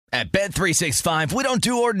At Bet365, we don't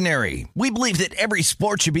do ordinary. We believe that every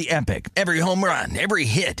sport should be epic. Every home run, every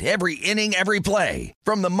hit, every inning, every play.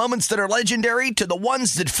 From the moments that are legendary to the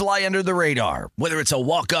ones that fly under the radar. Whether it's a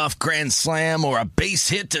walk-off grand slam or a base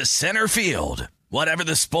hit to center field. Whatever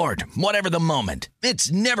the sport, whatever the moment.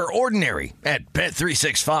 It's never ordinary at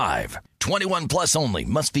Bet365. 21 plus only.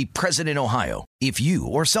 Must be present in Ohio. If you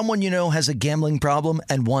or someone you know has a gambling problem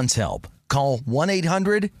and wants help, call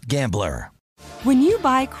 1-800-GAMBLER. When you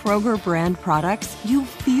buy Kroger brand products, you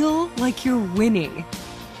feel like you're winning.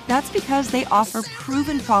 That's because they offer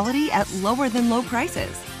proven quality at lower than low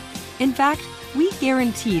prices. In fact, we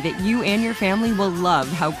guarantee that you and your family will love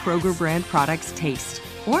how Kroger brand products taste,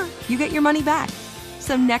 or you get your money back.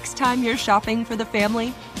 So next time you're shopping for the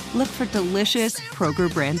family, look for delicious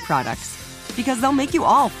Kroger brand products, because they'll make you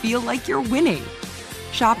all feel like you're winning.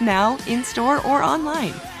 Shop now, in-store, or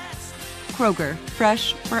online. Kroger,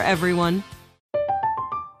 fresh for everyone.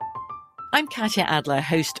 I'm Katya Adler,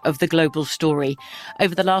 host of The Global Story.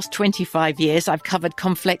 Over the last 25 years, I've covered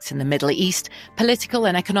conflicts in the Middle East, political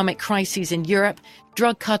and economic crises in Europe,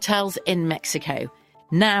 drug cartels in Mexico.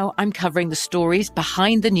 Now I'm covering the stories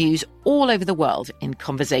behind the news all over the world in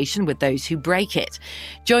conversation with those who break it.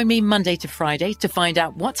 Join me Monday to Friday to find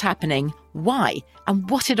out what's happening, why, and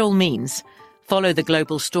what it all means. Follow The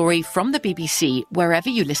Global Story from the BBC wherever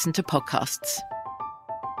you listen to podcasts.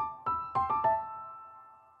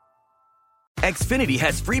 Xfinity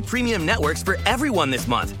has free premium networks for everyone this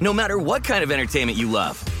month, no matter what kind of entertainment you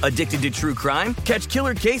love. Addicted to true crime? Catch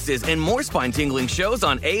killer cases and more spine-tingling shows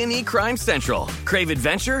on A&E Crime Central. Crave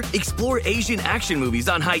adventure? Explore Asian action movies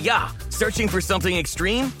on Hi-YAH. Searching for something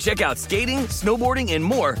extreme? Check out skating, snowboarding, and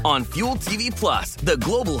more on Fuel TV Plus, the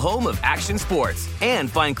global home of action sports. And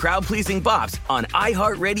find crowd-pleasing bops on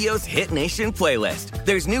iHeartRadio's Hit Nation playlist.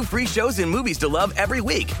 There's new free shows and movies to love every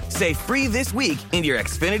week. Say free this week in your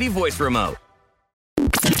Xfinity voice remote.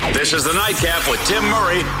 This is the Nightcap with Tim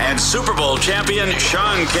Murray and Super Bowl champion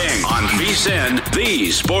Sean King on VSiN,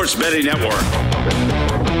 the Sports Betting Network.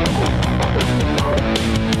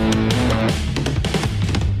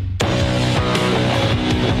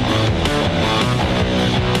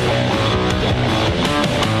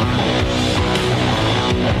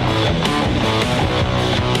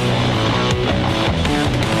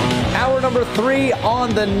 Hour number 3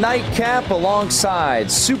 on the Nightcap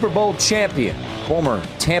alongside Super Bowl champion, former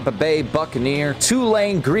Tampa Bay Buccaneer,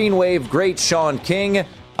 Tulane Green Wave great Sean King.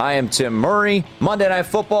 I am Tim Murray. Monday Night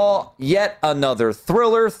Football, yet another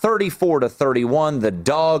thriller, 34-31. The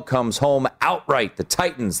dog comes home outright. The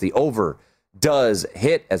Titans, the over does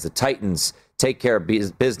hit as the Titans take care of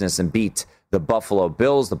business and beat the Buffalo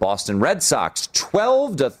Bills. The Boston Red Sox,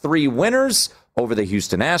 12-3 winners over the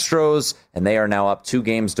Houston Astros, and they are now up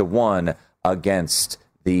 2-1 against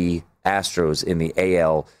the Astros in the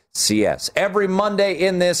ALCS. Every Monday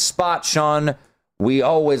in this spot, Sean, we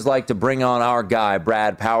always like to bring on our guy,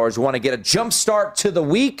 Brad Powers. We want to get a jump start to the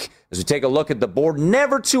week as we take a look at the board.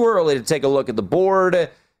 Never too early to take a look at the board,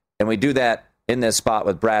 and we do that in this spot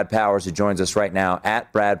with Brad Powers, who joins us right now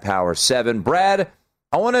at Brad Powers 7. Brad,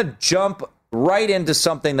 I want to jump right into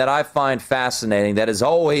something that I find fascinating, that is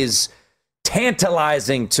always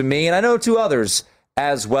tantalizing to me, and I know to others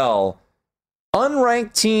as well.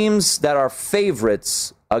 Unranked teams that are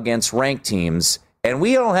favorites against ranked teams, and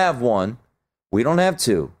we don't have one, we don't have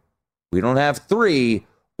two, we don't have three,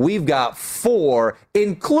 we've got 4,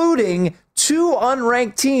 including 2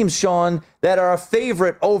 unranked teams, Sean, that are a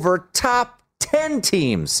favorite over top 10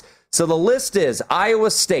 teams. So the list is Iowa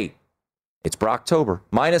State, it's Brocktober,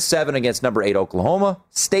 -7 against number 8 Oklahoma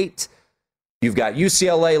State. You've got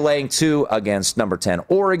UCLA laying 2 against number 10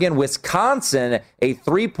 Oregon. Wisconsin, a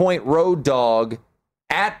 3-point road dog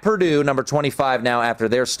at Purdue, number 25 now after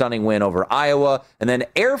their stunning win over Iowa. And then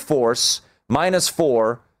Air Force,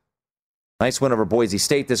 -4. Nice win over Boise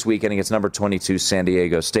State this weekend against number 22 San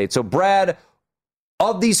Diego State. So, Brad,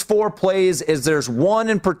 of these 4 plays, is there's one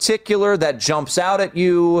in particular that jumps out at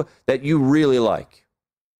you that you really like?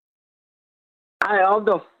 Of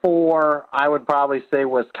the 4, I would probably say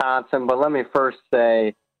Wisconsin, but let me first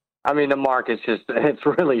say, I mean, the market's it's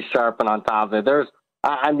really sharp and on top of it.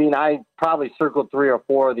 I probably circled 3 or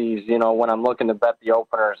 4 of these, when I'm looking to bet the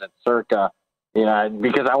openers at Circa,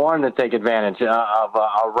 because I wanted to take advantage of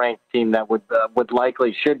a ranked team that would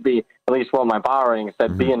likely should be, at least what my power rating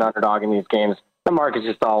said, be an underdog in these games. The market's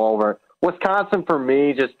just all over. Wisconsin for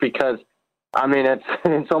me, just because,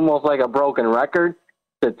 it's almost like a broken record.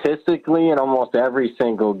 Statistically, in almost every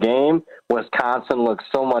single game, Wisconsin looks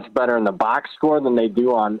so much better in the box score than they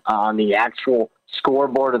do on the actual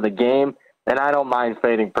scoreboard of the game. And I don't mind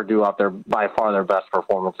fading Purdue off by far their best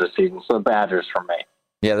performance this season. So the Badgers for me.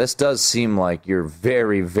 Yeah, this does seem like your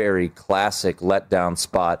very, very classic letdown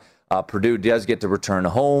spot. Purdue does get to return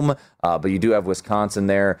home, but you do have Wisconsin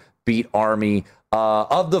there, beat Army.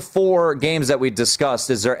 Of the 4 games that we discussed,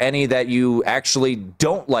 is there any that you actually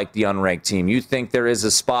don't like the unranked team? You think there is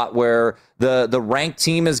a spot where the ranked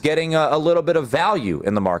team is getting a little bit of value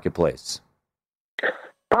in the marketplace?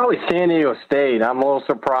 Probably San Diego State. I'm a little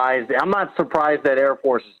surprised. I'm not surprised that Air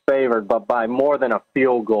Force is favored, but by more than a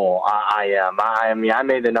field goal, I am. I mean, I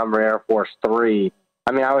made the number Air Force 3.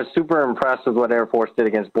 I mean, I was super impressed with what Air Force did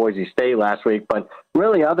against Boise State last week, but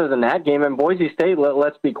really other than that game, and Boise State,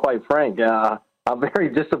 let's be quite frank, a very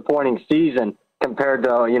disappointing season compared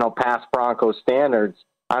to, past Broncos standards.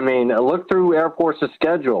 I mean, look through Air Force's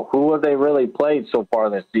schedule. Who have they really played so far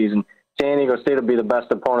this season? San Diego State will be the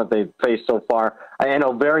best opponent they've faced so far. In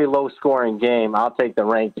a very low-scoring game, I'll take the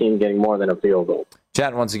ranked team getting more than a field goal.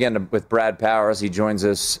 Chatting once again with Brad Powers. He joins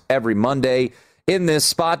us every Monday in this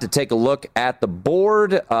spot to take a look at the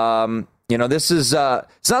board. This is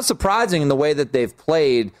it's not surprising in the way that they've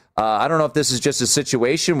played. I don't know if this is just a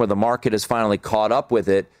situation where the market has finally caught up with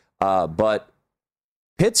it, but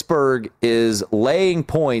Pittsburgh is laying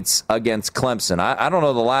points against Clemson. I don't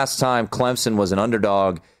know the last time Clemson was an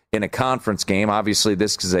underdog in a conference game. Obviously,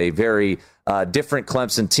 this is a very different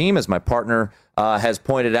Clemson team, as my partner has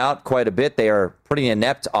pointed out quite a bit. They are pretty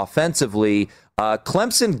inept offensively.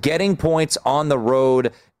 Clemson getting points on the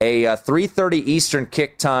road, a 3:30 Eastern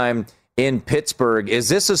kick time in Pittsburgh. Is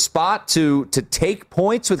this a spot to take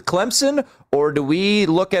points with Clemson, or do we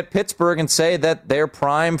look at Pittsburgh and say that they're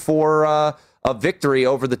prime for a victory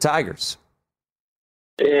over the Tigers?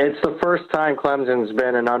 It's the first time Clemson's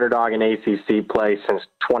been an underdog in ACC play since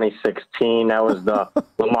 2016. That was the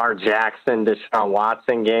Lamar Jackson, Deshaun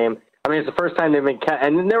Watson game. I mean, it's the first time they've been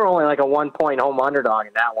and they were only like a 1-point home underdog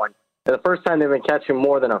in that one. It's the first time they've been catching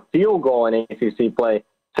more than a field goal in ACC play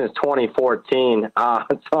since 2014.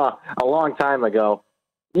 It's a long time ago.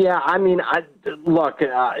 Yeah, I mean, I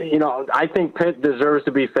think Pitt deserves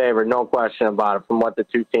to be favored, no question about it, from what the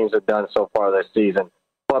two teams have done so far this season.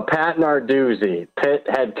 But Pat Narduzzi, Pitt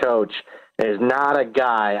head coach, is not a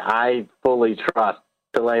guy I fully trust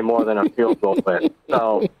to lay more than a field goal with.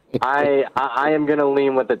 So I am going to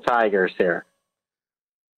lean with the Tigers here.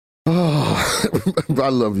 Oh, I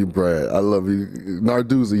love you, Brad. I love you.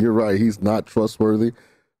 Narduzzi, you're right. He's not trustworthy.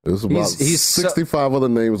 There's about he's 65 other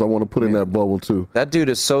names I want to put in that bubble, too. That dude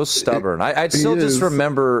is so stubborn. I still just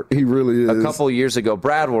remember he really is. A couple of years ago,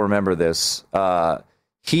 Brad will remember this.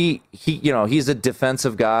 He's a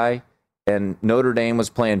defensive guy, and Notre Dame was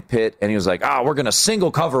playing Pitt, and he was like, we're going to single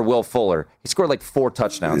cover Will Fuller. He scored like 4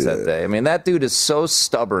 touchdowns that day. I mean, that dude is so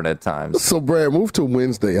stubborn at times. So, Brad, move to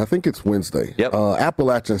Wednesday. I think it's Wednesday. Yep.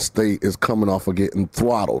 Appalachian State is coming off of getting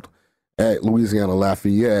throttled at Louisiana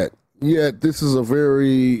Lafayette. Yet this is a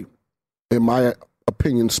very, in my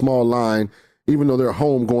opinion, small line, even though they're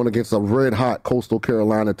home going against a red-hot Coastal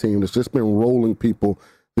Carolina team that's just been rolling people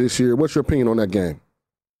this year. What's your opinion on that game?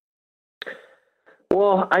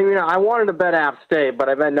 Well, I mean, I wanted to bet App State, but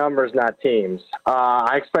I bet numbers, not teams.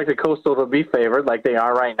 I expected Coastal to be favored like they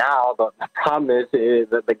are right now. But the problem is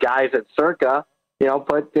that the guys at Circa,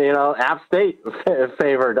 put, App State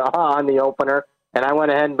favored on the opener. And I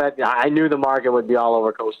went ahead and bet. I knew the market would be all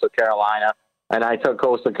over Coastal Carolina, and I took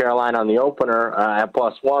Coastal Carolina on the opener at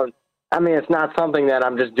 +1. I mean, it's not something that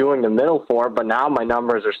I'm just doing the middle for, but now my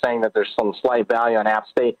numbers are saying that there's some slight value on App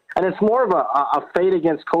State. And it's more of a fade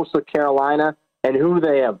against Coastal Carolina and who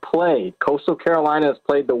they have played. Coastal Carolina has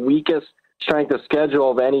played the weakest strength of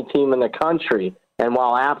schedule of any team in the country. And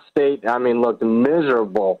while App State, looked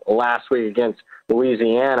miserable last week against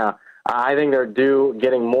Louisiana, I think they're due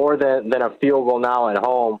getting more than a field goal now at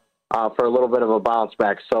home for a little bit of a bounce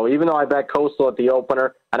back. So even though I bet Coastal at the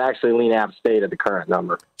opener, I'd actually lean App State at the current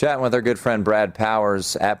number. Chatting with our good friend Brad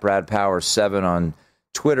Powers at BradPowers7 on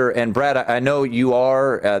Twitter. And Brad, I know you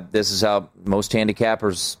are, this is how most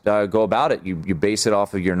handicappers go about it. You base it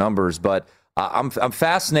off of your numbers, but I'm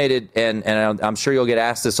fascinated, and I'm sure you'll get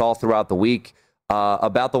asked this all throughout the week,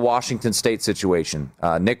 about the Washington State situation.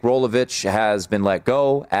 Nick Rolovich has been let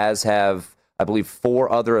go, as have, I believe,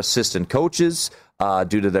 4 other assistant coaches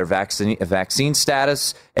due to their vaccine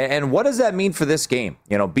status. And what does that mean for this game?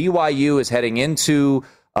 BYU is heading into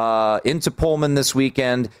Pullman this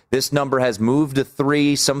weekend. This number has moved to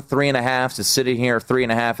 3, some 3.5, to sitting here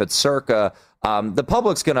 3.5 at Circa. The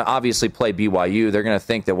public's going to obviously play BYU. They're going to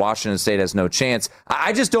think that Washington State has no chance.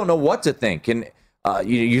 I just don't know what to think. And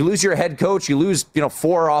you lose your head coach, you lose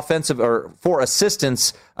 4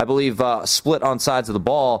 assistants, I believe, split on sides of the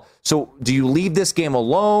ball. So do you leave this game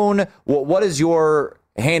alone? What is your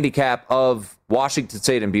handicap of Washington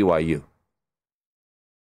State and BYU?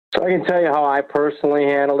 So I can tell you how I personally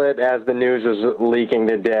handled it. As the news was leaking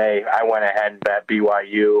today, I went ahead and bet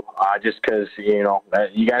BYU just because, you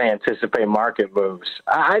got to anticipate market moves.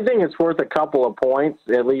 I think it's worth a couple of points,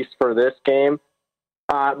 at least for this game.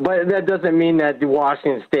 But that doesn't mean that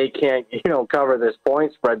Washington State can't, cover this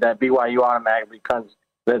point spread, that BYU automatically becomes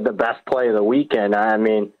the best play of the weekend. I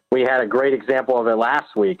mean, we had a great example of it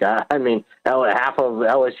last week. Half of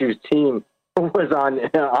LSU's team was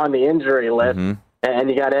on the injury list. Mm-hmm.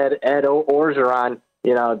 And you got Ed Orgeron,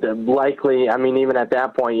 likely, even at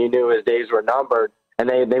that point, you knew his days were numbered, and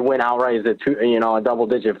they went outright as a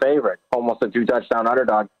double-digit favorite, almost a 2-touchdown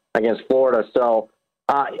underdog against Florida. So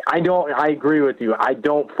I agree with you. I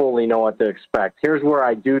don't fully know what to expect. Here's where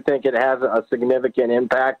I do think it has a significant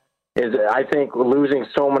impact, is I think losing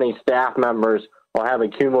so many staff members will have a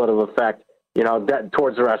cumulative effect,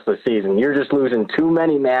 towards the rest of the season. You're just losing too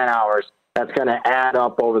many man hours. That's going to add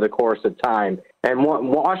up over the course of time. And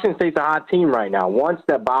Washington State's a hot team right now. Once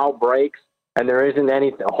the bow breaks and there isn't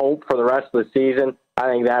any hope for the rest of the season, I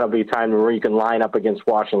think that'll be time where you can line up against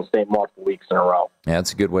Washington State multiple weeks in a row. Yeah,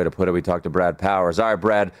 that's a good way to put it. We talked to Brad Powers. All right,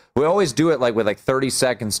 Brad, we always do it with 30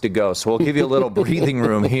 seconds to go, so we'll give you a little breathing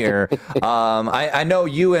room here. I know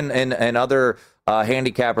you and other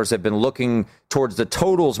handicappers have been looking towards the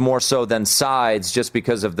totals more so than sides just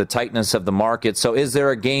because of the tightness of the market. So is there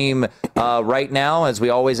a game right now, as we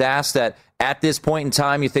always ask, that at this point in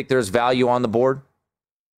time you think there's value on the board?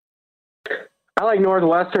 I like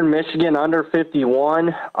Northwestern Michigan under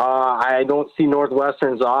 51. I don't see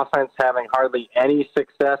Northwestern's offense having hardly any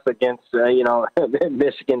success against,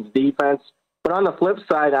 Michigan's defense. But on the flip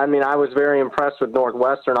side, I was very impressed with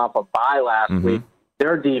Northwestern off a bye last week.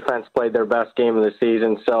 Their defense played their best game of the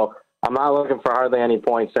season, so I'm not looking for hardly any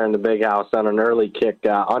points there in the Big House on an early kick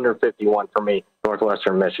under 51 for me,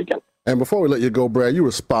 Northwestern Michigan. And before we let you go, Brad, you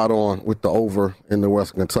were spot on with the over in the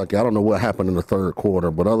Western Kentucky. I don't know what happened in the third quarter,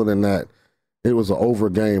 but other than that, it was an over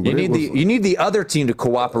game. But you need the other team to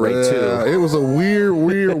cooperate, too. It was a weird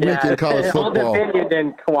week in college football. Old Dominion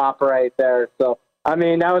didn't cooperate there. So, that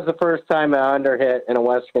was the first time an under hit in a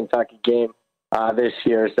Western Kentucky game this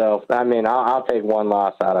year. So, I'll take one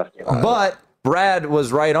loss out of you. But Brad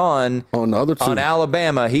was right on the other two. On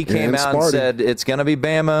Alabama. He came out and said it's going to be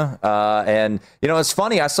Bama. And, it's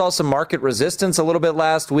funny. I saw some market resistance a little bit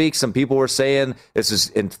last week. Some people were saying this is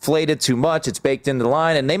inflated too much. It's baked into the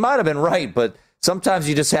line. And they might have been right, but sometimes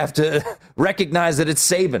you just have to recognize that it's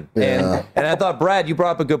Saban. Yeah. And I thought, Brad, you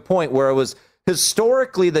brought up a good point where it was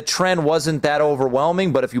historically the trend wasn't that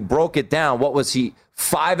overwhelming, but if you broke it down, what was he,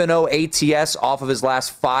 5-0 ATS off of his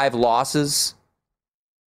last 5 losses?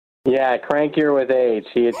 Yeah, crankier with age.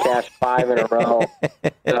 He had cashed 5 in a row.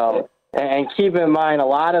 So, and keep in mind,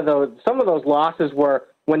 some of those losses were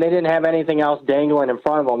when they didn't have anything else dangling in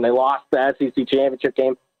front of them. They lost the SEC championship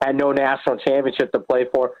game, had no national championship to play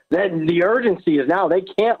for. Then the urgency is now they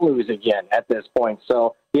can't lose again at this point.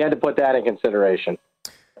 So you had to put that in consideration.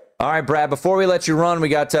 All right, Brad, before we let you run, we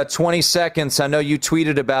got 20 seconds. I know you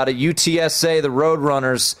tweeted about it. UTSA, the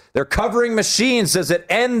Roadrunners, they're covering machines. Does it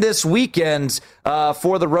end this weekend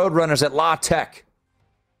for the Roadrunners at La Tech?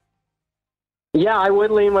 Yeah, I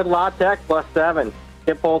would lean with La Tech +7.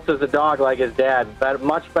 Skip Holtz is a dog like his dad.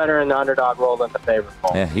 Much better in the underdog role than the favorite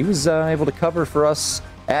role. Yeah, he was able to cover for us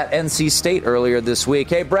at NC State earlier this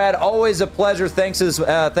week. Hey, Brad, always a pleasure. Thanks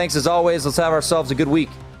as always. Let's have ourselves a good week.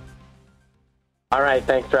 All right,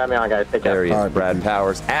 thanks for having me on, guys. Take care. There he is, Brad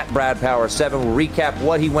Powers, at BradPowers7. We'll recap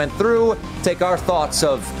what he went through, take our thoughts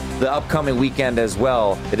of the upcoming weekend as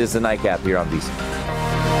well. It is the Nightcap here on VSiN.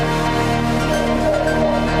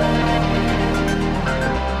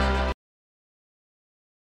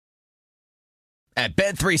 At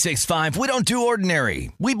Bet365, we don't do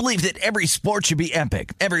ordinary. We believe that every sport should be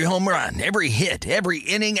epic. Every home run, every hit, every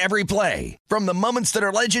inning, every play. From the moments that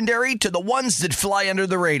are legendary to the ones that fly under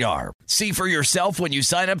the radar. See for yourself when you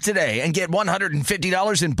sign up today and get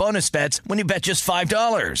 $150 in bonus bets when you bet just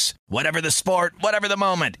 $5. Whatever the sport, whatever the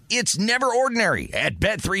moment, it's never ordinary at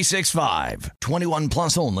Bet365. 21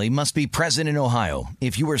 plus only. Must be present in Ohio.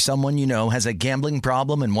 If you or someone you know has a gambling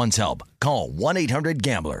problem and wants help, call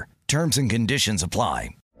 1-800-GAMBLER. Terms and conditions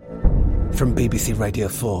apply. From BBC Radio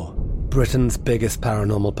 4, Britain's biggest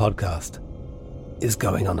paranormal podcast is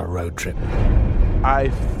going on a road trip. I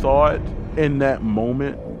thought in that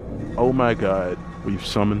moment, oh my God, we've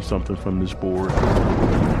summoned something from this board.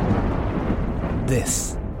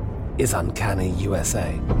 This is Uncanny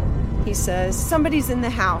USA. He says, somebody's in the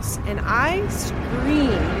house, and I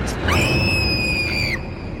screamed.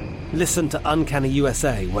 Listen to Uncanny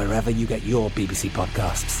USA wherever you get your BBC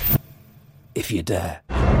podcasts, if you dare.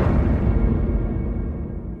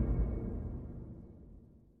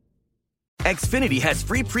 Xfinity has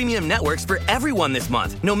free premium networks for everyone this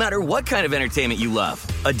month, no matter what kind of entertainment you love.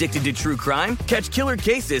 Addicted to true crime? Catch killer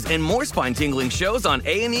cases and more spine-tingling shows on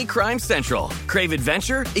A&E Crime Central. Crave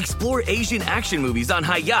adventure? Explore Asian action movies on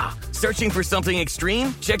Hi-Ya. Searching for something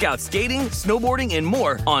extreme? Check out skating, snowboarding, and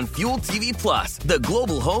more on Fuel TV Plus, the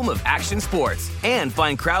global home of action sports. And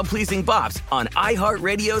find crowd-pleasing bops on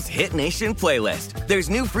iHeartRadio's Hit Nation playlist. There's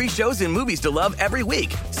new free shows and movies to love every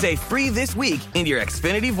week. Say free this week in your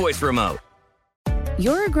Xfinity voice remote.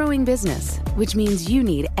 You're a growing business, which means you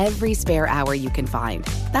need every spare hour you can find.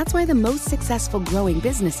 That's why the most successful growing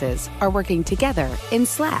businesses are working together in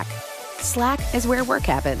Slack. Slack is where work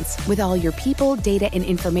happens, with all your people, data, and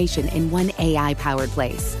information in one AI-powered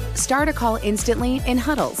place. Start a call instantly in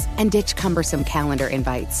huddles and ditch cumbersome calendar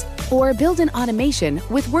invites. Or build an automation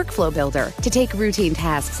with Workflow Builder to take routine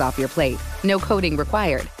tasks off your plate. No coding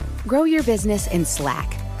required. Grow your business in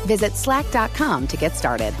Slack. Visit slack.com to get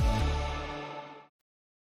started.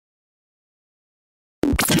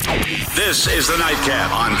 This is the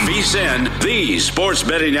Nightcap on VSiN, the Sports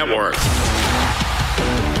Betting Network.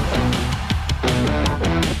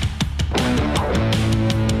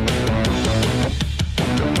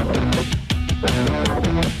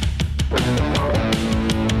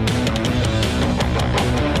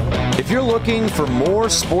 If you're looking for more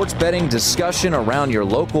sports betting discussion around your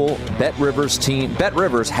local BetRivers team,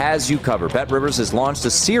 BetRivers has you covered. BetRivers has launched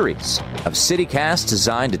a series of CityCasts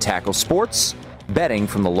designed to tackle sports betting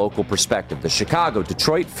from the local perspective. The Chicago,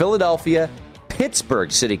 Detroit, Philadelphia, Pittsburgh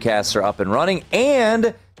CityCasts are up and running.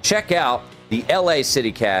 And check out the LA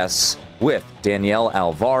CityCasts with Danielle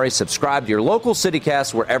Alvari. Subscribe to your local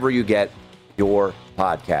CityCast wherever you get your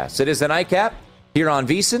podcasts. It is the Nightcap here on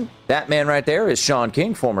VSiN. That man right there is Sean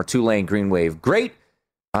King, former Tulane Green Wave great.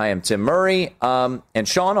 I am Tim Murray. And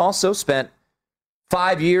Sean also spent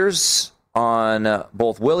 5 years on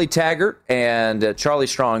both Willie Taggart and Charlie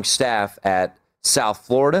Strong's staff at South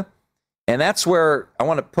Florida. And that's where I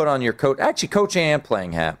want to put on your coach and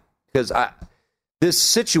playing hat. Because this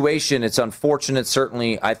situation, it's unfortunate,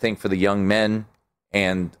 certainly, I think, for the young men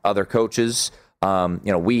and other coaches.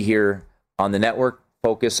 We here on the network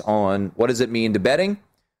focus on what does it mean to betting.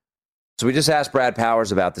 So we just asked Brad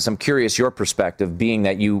Powers about this. I'm curious your perspective, being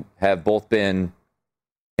that you have both been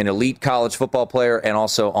an elite college football player and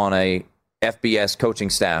also on a FBS coaching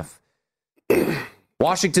staff.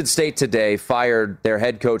 Washington State today fired their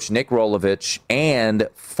head coach, Nick Rolovich, and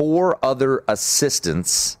 4 other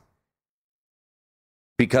assistants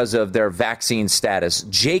because of their vaccine status.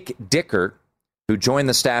 Jake Dickert, who joined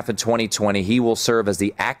the staff in 2020, he will serve as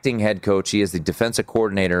the acting head coach. He is the defensive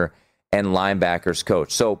coordinator and linebackers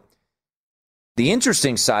coach. So the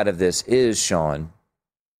interesting side of this is, Sean,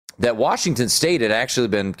 that Washington State had actually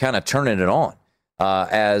been kind of turning it on.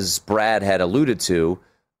 As Brad had alluded to,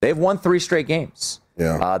 they've won 3 straight games.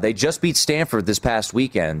 Yeah. They just beat Stanford this past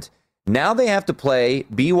weekend. Now they have to play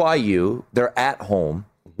BYU. They're at home.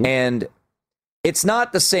 Mm-hmm. And it's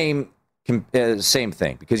not the same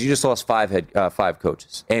thing because you just lost 5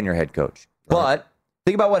 coaches and your head coach. Right. But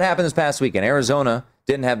think about what happened this past weekend. Arizona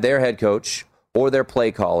didn't have their head coach or their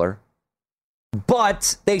play caller,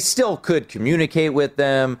 but they still could communicate with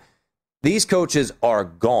them. These coaches are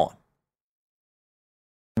gone.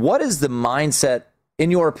 What is the mindset, in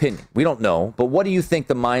your opinion? We don't know, but what do you think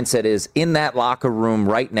the mindset is in that locker room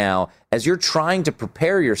right now as you're trying to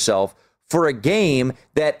prepare yourself for a game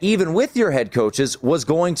that, even with your head coaches, was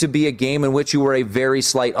going to be a game in which you were a very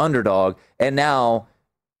slight underdog, and now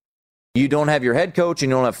you don't have your head coach and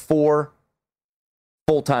you don't have 4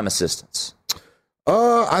 full-time assistants?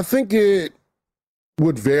 I think it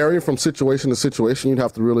would vary from situation to situation. You'd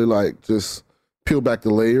have to really just peel back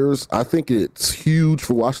the layers. I think it's huge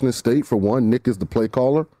for Washington State. For one, Nick is the play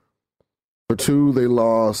caller. For 2, they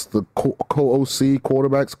lost the co-OC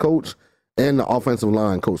quarterbacks coach and the offensive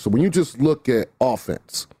line coach. So when you just look at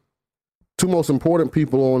offense, 2 most important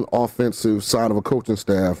people on offensive side of a coaching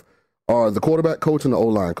staff are the quarterback coach and the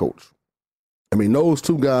O-line coach. I mean, those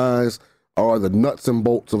 2 guys are the nuts and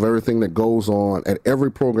bolts of everything that goes on at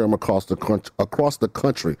every program across the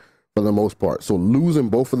country for the most part. So losing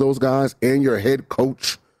both of those guys and your head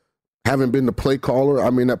coach, having been the play caller,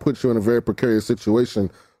 I mean, that puts you in a very precarious situation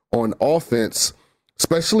on offense,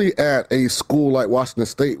 especially at a school like Washington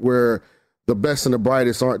State where the best and the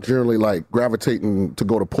brightest aren't generally gravitating to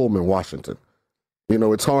go to Pullman, Washington.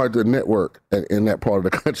 It's hard to network in that part of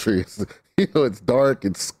the country. It's dark,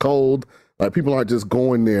 it's cold. People aren't just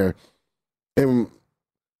going there. And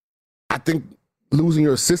I think losing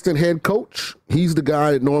your assistant head coach, he's the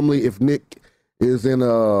guy that normally, if Nick is in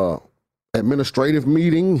a administrative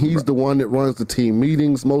meeting, he's the one that runs the team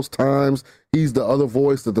meetings most times. He's the other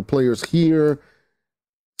voice that the players hear.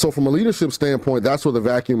 So from a leadership standpoint, that's where the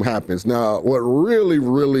vacuum happens. Now, what really,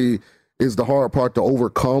 really is the hard part to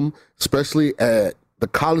overcome, especially at the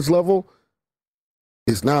college level,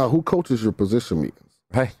 is now who coaches your position meetings.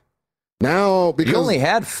 Right. Now, because you only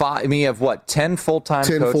had 5, I mean, you have what, 10 full-time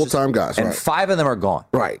coaches? 10 full-time guys, and right. 5 of them are gone.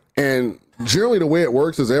 Right. And generally the way it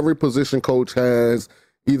works is every position coach has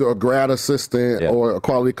either a grad assistant or a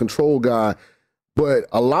quality control guy. But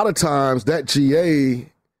a lot of times that GA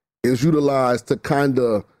is utilized to kind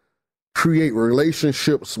of create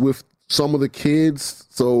relationships with some of the kids.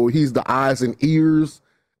 So he's the eyes and ears,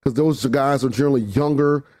 because those guys are generally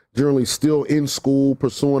younger, generally still in school,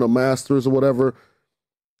 pursuing a master's or whatever.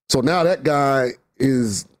 So now that guy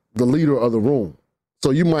is the leader of the room.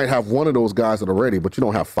 So you might have one of those guys that are ready, but you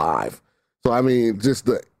don't have 5. So, I mean, just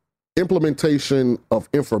the implementation of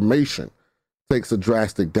information takes a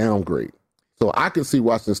drastic downgrade. So I can see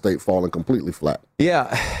Washington State falling completely flat.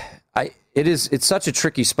 Yeah, it's such a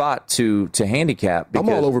tricky spot to handicap. I'm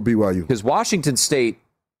all over BYU. Because Washington State,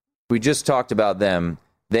 we just talked about them.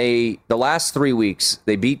 The last 3 weeks,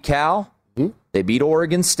 they beat Cal, they beat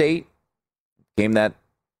Oregon State, game that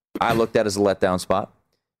I looked at as a letdown spot,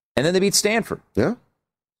 and then they beat Stanford. Yeah.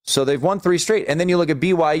 So they've won 3 straight. And then you look at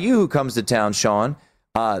BYU, who comes to town, Sean.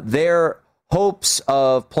 Their hopes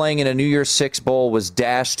of playing in a New Year's Six Bowl was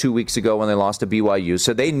dashed 2 weeks ago when they lost to BYU.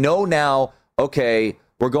 So they know now, okay,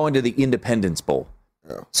 we're going to the Independence Bowl.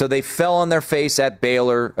 Yeah. So they fell on their face at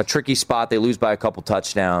Baylor, a tricky spot. They lose by a couple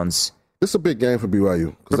touchdowns. This is a big game for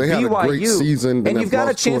BYU, because they had a great season. And you've got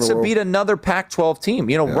a chance to beat another Pac-12 team.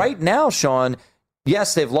 You know, right now, Sean,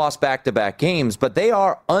 yes, they've lost back-to-back games, but they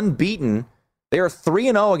are unbeaten. They are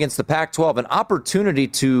 3-0 against the Pac-12, an opportunity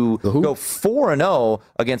to go 4-0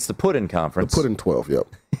 against the Puddin' Conference. The Puddin' 12, yep.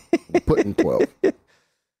 The Puddin' 12.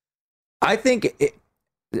 I think,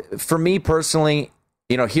 for me personally,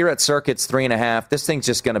 you know, here at Circuit's 3.5, this thing's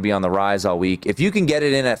just going to be on the rise all week. If you can get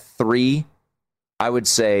it in at 3, I would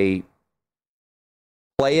say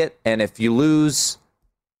play it, and if you lose,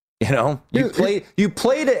 you know, you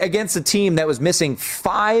played it against a team that was missing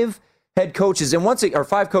 5 head coaches and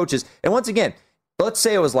 5 coaches. And once again, let's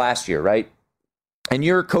say it was last year, right? And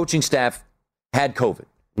your coaching staff had COVID.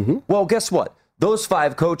 Mm-hmm. Well, guess what? Those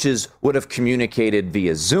 5 coaches would have communicated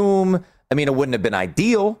via Zoom. I mean, it wouldn't have been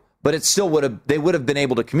ideal, but it still they would have been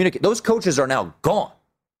able to communicate. Those coaches are now gone.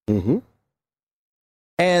 Mm-hmm.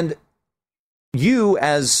 And you,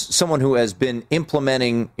 as someone who has been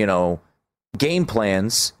implementing, you know, game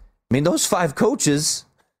plans, I mean, those 5 coaches,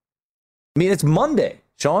 I mean, it's Monday,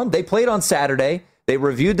 Sean. They played on Saturday. They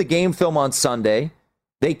reviewed the game film on Sunday.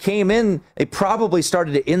 They came in, they probably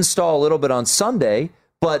started to install a little bit on Sunday,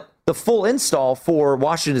 but the full install for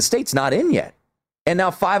Washington State's not in yet. And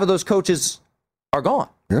now 5 of those coaches are gone.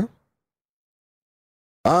 Yeah.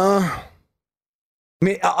 I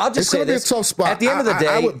mean, I'll just say this. It's going to be a tough spot. At the end of the day,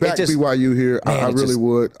 I would back BYU here. I really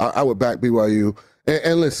would. I would back BYU.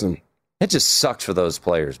 And listen. It just sucks for those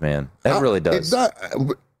players, man. That really does.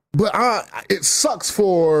 It sucks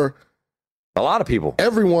for a lot of people.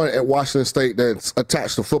 Everyone at Washington State that's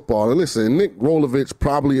attached to football. And listen, Nick Rolovich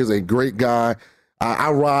probably is a great guy.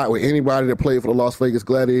 I ride with anybody that played for the Las Vegas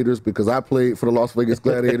Gladiators, because I played for the Las Vegas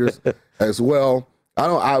Gladiators as well.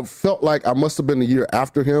 I felt like I must have been the year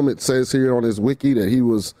after him. It says here on his wiki that he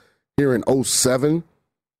was here in 2007.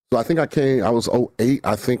 So I think I was 2008,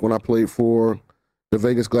 I think, when I played for the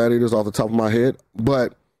Vegas Gladiators off the top of my head.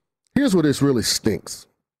 But here's where this really stinks.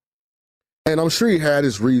 And I'm sure he had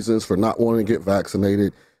his reasons for not wanting to get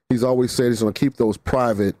vaccinated. He's always said he's going to keep those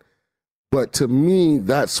private. But to me,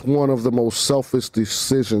 that's one of the most selfish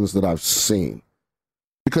decisions that I've seen,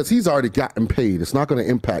 because he's already gotten paid. It's not going to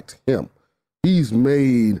impact him. He's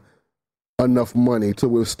made enough money to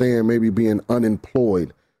withstand maybe being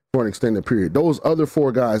unemployed for an extended period. Those other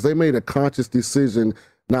 4 guys, they made a conscious decision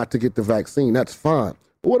not to get the vaccine. That's fine.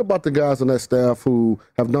 But what about the guys on that staff who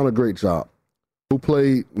have done a great job, who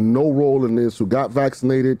played no role in this, who got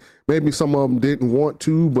vaccinated? Maybe some of them didn't want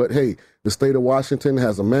to, but hey, the state of Washington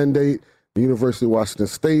has a mandate. The University of Washington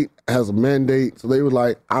State has a mandate. So they were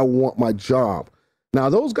like, I want my job. Now,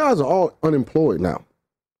 those guys are all unemployed now.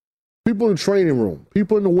 People in the training room,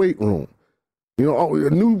 people in the weight room. You know, a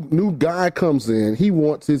new guy comes in, he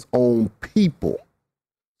wants his own people.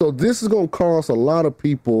 So this is going to cost a lot of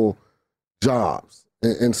people jobs.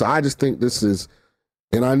 And so I just think this is,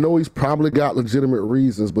 and I know he's probably got legitimate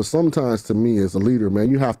reasons, but sometimes to me as a leader, man,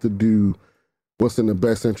 you have to do what's in the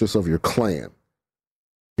best interest of your clan.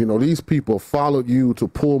 You know, these people followed you to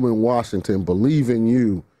Pullman, Washington, believe in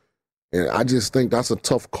you. And I just think that's a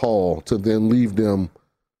tough call to then leave them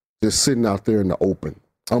just sitting out there in the open.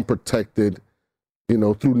 unprotected,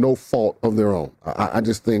 through no fault of their own. I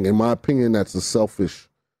just think, in my opinion, that's a selfish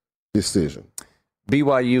decision.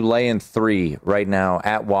 BYU laying 3 right now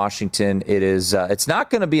at Washington. It is. It's not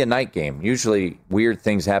going to be a night game. Usually weird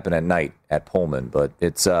things happen at night at Pullman, but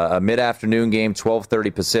it's a mid-afternoon game,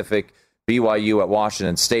 12:30 Pacific. BYU at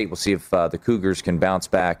Washington State. We'll see if the Cougars can bounce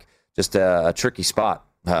back. Just a tricky spot,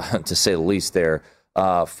 to say the least, there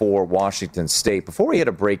for Washington State. Before we hit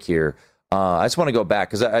a break here, I just want to go back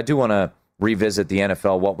because I do want to revisit the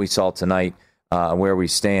NFL, what we saw tonight, where we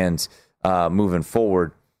stand moving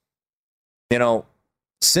forward.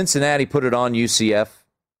 Cincinnati put it on UCF,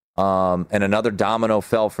 and another domino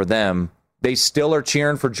fell for them. They still are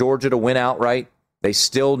cheering for Georgia to win outright. They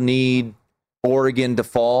still need Oregon to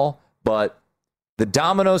fall, but the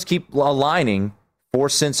dominoes keep aligning for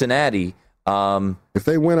Cincinnati. If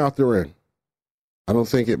they win out, they're in. I don't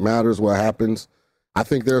think it matters what happens. I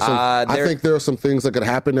think there are some things that could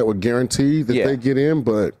happen that would guarantee that they get in,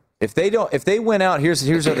 but if they win out,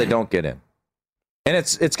 here's how they don't get in. And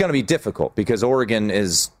it's going to be difficult because Oregon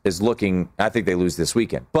is looking, I think they lose this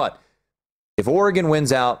weekend. But if Oregon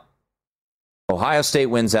wins out, Ohio State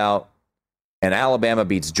wins out, and Alabama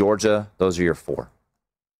beats Georgia, those are your 4.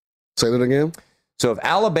 Say that again? So if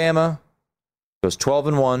Alabama goes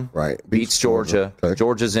 12-1, right, beats Georgia, okay.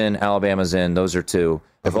 Georgia's in, Alabama's in, those are 2.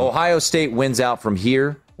 If Ohio State wins out from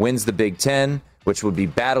here, wins the Big Ten, which would be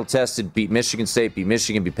battle-tested, beat Michigan State, beat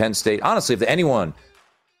Michigan, beat Penn State. Honestly, if anyone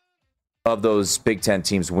of those Big Ten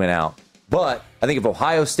teams win out. But I think if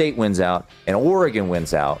Ohio State wins out and Oregon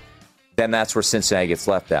wins out, then that's where Cincinnati gets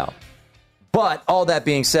left out. But all that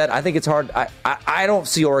being said, I think it's hard. I don't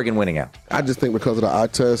see Oregon winning out. I just think because of the eye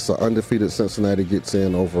test, the undefeated Cincinnati gets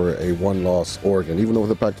in over a one-loss Oregon. Even though with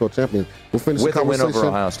the Pac-12 champion, we'll finish with the conversation. With a win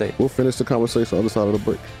over Ohio State. We'll finish the conversation on the other side of the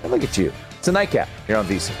break. And look at you. It's a nightcap here on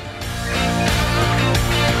VSiN.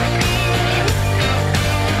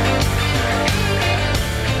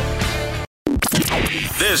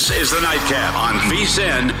 This is the Nightcap on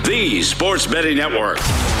VSiN, the Sports Betting Network.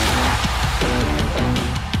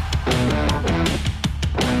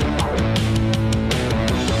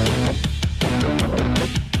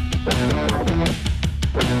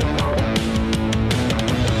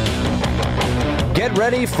 Get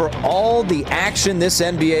ready for all the action this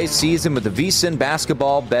NBA season with the VSiN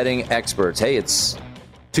basketball betting experts. Hey, it's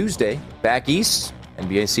Tuesday, back east.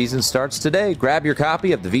 NBA season starts today. Grab your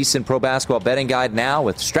copy of the VSiN Pro Basketball Betting Guide now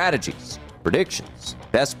with strategies, predictions,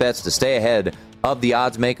 best bets to stay ahead of the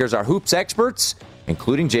odds makers. Our hoops experts,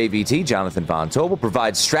 including JVT, Jonathan Von Tobel,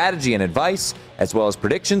 provide strategy and advice, as well as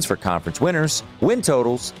predictions for conference winners, win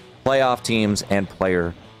totals, playoff teams, and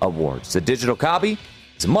player awards. The digital copy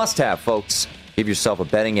is a must-have, folks. Give yourself a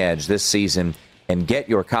betting edge this season and get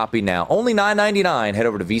your copy now. Only $9.99. Head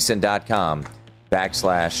over to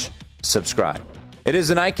VSiN.com/subscribe. It is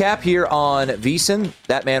the Nightcap here on VSiN.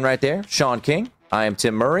 That man right there, Sean King. I am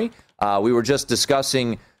Tim Murray. We were just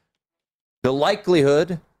discussing the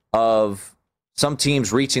likelihood of some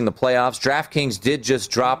teams reaching the playoffs. DraftKings did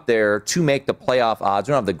just drop their to make the playoff odds.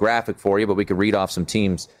 We don't have the graphic for you, but we could read off some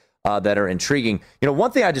teams that are intriguing.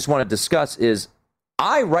 One thing I just want to discuss is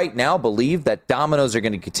I right now believe that dominoes are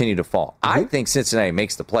going to continue to fall. Mm-hmm. I think Cincinnati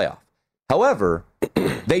makes the playoff. However,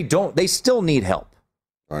 they don't. They still need help.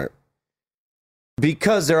 All right.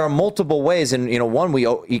 Because there are multiple ways, and one we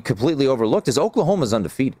completely overlooked is Oklahoma's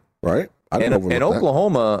undefeated. Right. I didn't overlook that.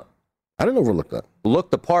 Oklahoma, I didn't overlook that.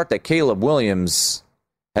 Looked the part that Caleb Williams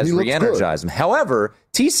has re-energized him. However,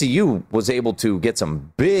 TCU was able to get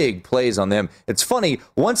some big plays on them. It's funny,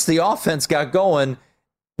 once the offense got going,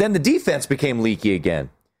 then the defense became leaky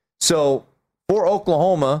again. So for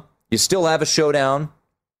Oklahoma, you still have a showdown.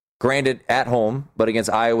 Granted, at home, but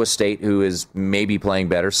against Iowa State, who is maybe playing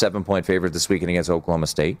better, 7-point favorite this weekend against Oklahoma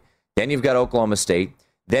State. Then you've got Oklahoma State.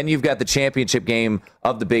 Then you've got the championship game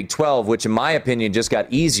of the Big 12, which in my opinion just got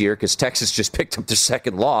easier because Texas just picked up their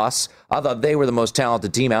second loss. I thought they were the most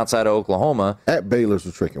talented team outside of Oklahoma. At Baylor's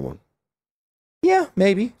a tricky one. Yeah,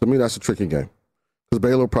 maybe. To me, that's a tricky game. Because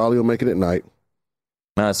Baylor probably will make it at night.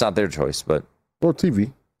 No, it's not their choice, but... Or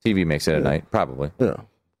TV. TV makes it at night, probably. Yeah.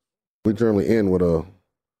 We generally end with a...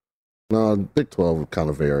 No, Big 12 kind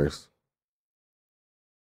of varies.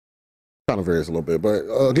 Kind of varies a little bit. But,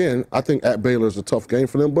 again, I think at Baylor is a tough game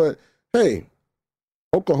for them. But, hey,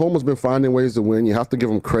 Oklahoma's been finding ways to win. You have to give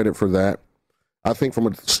them credit for that. I think from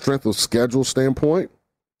a strength of schedule standpoint,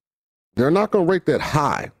 they're not going to rate that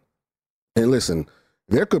high. And, listen,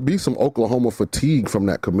 there could be some Oklahoma fatigue from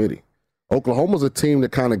that committee. Oklahoma's a team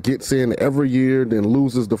that kind of gets in every year, then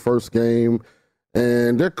loses the first game,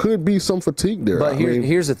 And there could be some fatigue there. But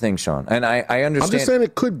here's the thing, Sean, and I understand. I'm just saying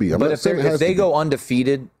it could be. But if they go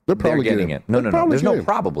undefeated, they're getting in. No. There's no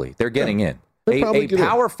probably. They're getting in. A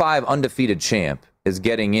Power 5 undefeated champ is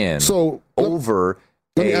getting in. So over.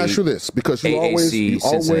 Let me ask you this, because you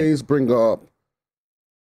always bring up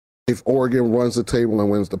if Oregon runs the table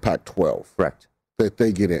and wins the Pac-12, correct, that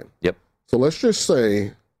they get in. Yep. So let's just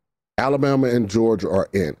say Alabama and Georgia are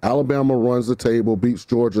in. Alabama runs the table, beats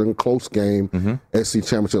Georgia in close game, SEC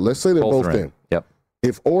championship. Let's say they're both in. Yep.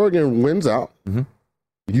 If Oregon wins out,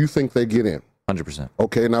 you think they get in? 100%.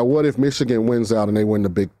 Okay, now what if Michigan wins out and they win the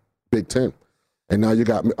Big Ten? And now you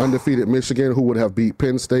got undefeated Michigan, who would have beat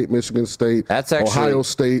Penn State, Michigan State, Ohio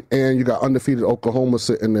State, and you got undefeated Oklahoma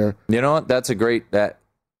sitting there. You know what? That's a great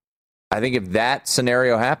I think if that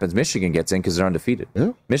scenario happens, Michigan gets in because they're undefeated.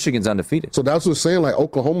 Yeah. Michigan's undefeated. So that's what I'm saying. Like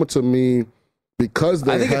Oklahoma, to me, because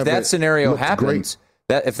they I think if that scenario happens,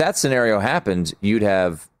 if that scenario happened, you'd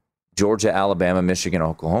have Georgia, Alabama, Michigan,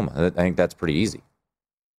 Oklahoma. I think that's pretty easy.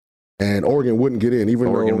 And Oregon wouldn't get in,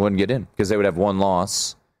 Oregon wouldn't get in because they would have one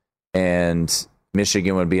loss, and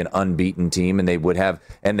Michigan would be an unbeaten team, and they would have,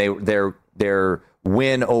 and their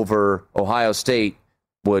win over Ohio State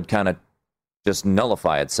would kind of just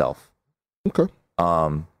nullify itself. Okay.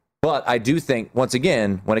 But I do think, once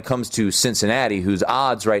again, when it comes to Cincinnati, whose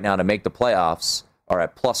odds right now to make the playoffs are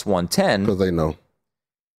at plus 110. Because they know.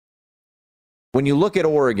 When you look at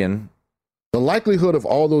Oregon, the likelihood of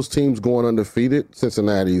all those teams going undefeated,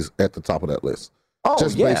 Cincinnati's at the top of that list.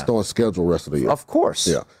 Based on schedule rest of the year. Of course.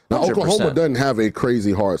 Yeah. Now, 100%. Oklahoma doesn't have a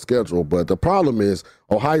crazy hard schedule, but the problem is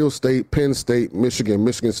Ohio State, Penn State,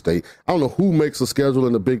 Michigan State. I don't know who makes the schedule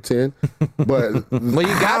in the Big Ten, but well,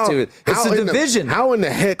 you got to. It's a division. How in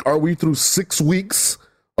the heck are we through 6 weeks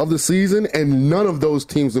of the season and none of those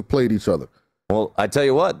teams have played each other? Well, I tell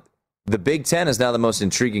you what, the Big Ten is now the most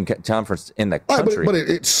intriguing conference in the country. But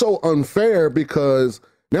it's so unfair because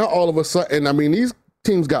now all of a sudden, I mean, these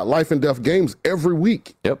teams got life and death games every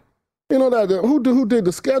week. Yep. You know that who did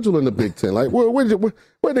the schedule in the Big Ten? Like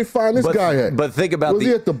where they find this guy at? But think about was he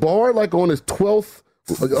at the bar like on his 12th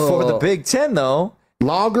for the Big Ten though?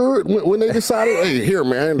 Lager when they decided, hey, here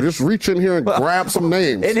man, just reach in here and grab some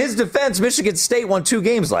names. In his defense, Michigan State won 2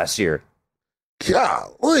 games last year.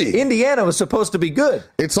 Golly. Indiana was supposed to be good.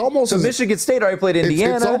 It's almost Michigan State already played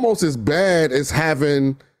Indiana. It's almost as bad as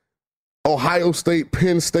having Ohio State,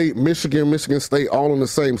 Penn State, Michigan State all on the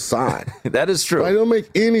same side. That is true. Like, it don't make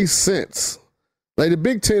any sense. Like the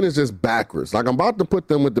Big Ten is just backwards. Like I'm about to put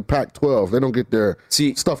them with the Pac-12. They don't get their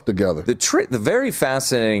stuff together. The very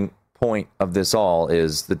fascinating point of this all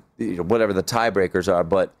is whatever the tiebreakers are.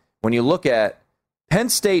 But when you look at Penn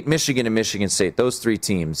State, Michigan, and Michigan State, those 3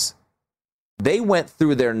 teams, they went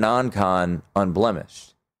through their non-con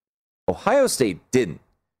unblemished. Ohio State didn't.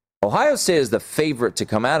 Ohio State is the favorite to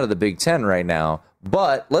come out of the Big Ten right now,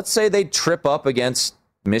 but let's say they trip up against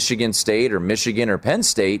Michigan State or Michigan or Penn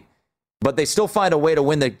State, but they still find a way to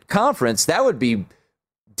win the conference. That would be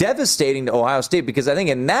devastating to Ohio State because I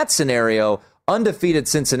think in that scenario, undefeated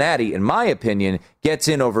Cincinnati, in my opinion, gets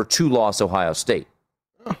in over 2-loss Ohio State.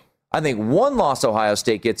 I think 1-loss Ohio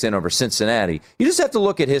State gets in over Cincinnati. You just have to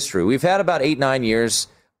look at history. We've had about 8-9 years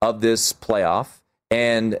of this playoff,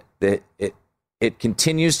 and it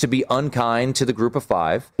continues to be unkind to the group of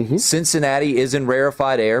 5. Cincinnati is in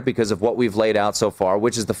rarefied air because of what we've laid out so far,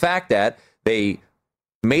 which is the fact that they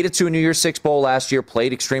made it to a New Year's Six Bowl last year,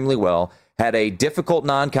 played extremely well, had a difficult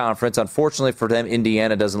non-conference. Unfortunately for them,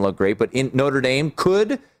 Indiana doesn't look great, but Notre Dame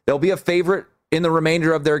they'll be a favorite in the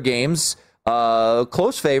remainder of their games.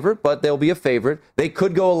 Close favorite, but they'll be a favorite. They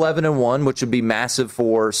could go 11-1, which would be massive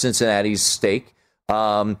for Cincinnati's stake.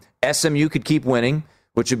 SMU could keep winning,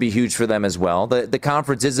 which would be huge for them as well. The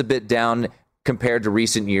conference is a bit down compared to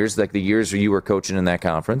recent years, like the years where you were coaching in that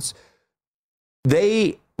conference.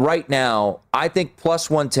 They, right now, I think plus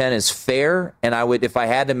 110 is fair, and I would, if I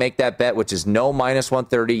had to make that bet, which is no minus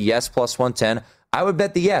 130, yes plus 110, I would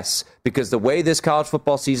bet the yes, because the way this college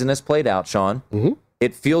football season has played out, Sean,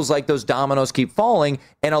 it feels like those dominoes keep falling,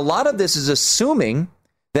 and a lot of this is assuming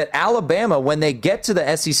that Alabama, when they get to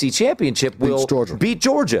the SEC championship, will beat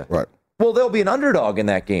Georgia. Right. Well, they'll be an underdog in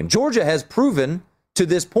that game. Georgia has proven to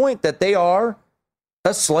this point that they are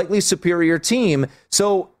a slightly superior team.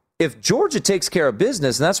 So if Georgia takes care of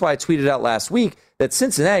business, and that's why I tweeted out last week that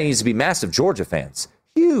Cincinnati needs to be massive Georgia fans.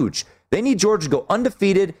 Huge. They need Georgia to go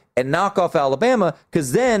undefeated and knock off Alabama,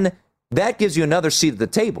 because then that gives you another seat at the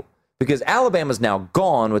table. Because Alabama's now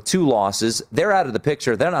gone with 2 losses. They're out of the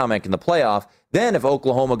picture. They're not making the playoff. Then if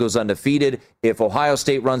Oklahoma goes undefeated, if Ohio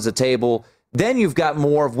State runs the table, then you've got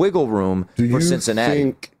more of wiggle room for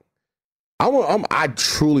Cincinnati. I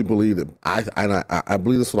truly believe that. I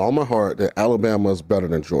believe this with all my heart that Alabama is better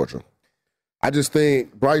than Georgia. I just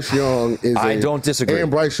think Bryce Young is. I don't disagree.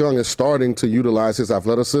 And Bryce Young is starting to utilize his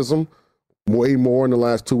athleticism way more in the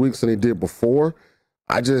last 2 weeks than he did before.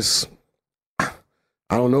 I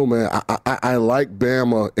don't know, man. I like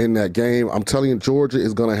Bama in that game. I'm telling you, Georgia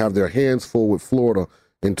is going to have their hands full with Florida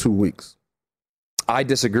in 2 weeks. I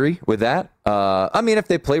disagree with that. I mean, if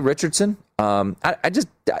they play Richardson,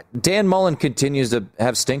 Dan Mullen continues to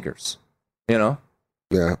have stinkers, you know?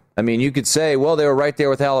 Yeah. I mean, you could say, well, they were right there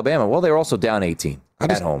with Alabama. Well, they were also down 18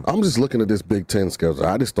 at home. I'm just looking at this Big Ten schedule.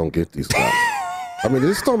 I just don't get these guys. I mean,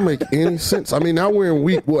 this don't make any sense. I mean, now we're in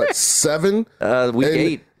week, 7? Week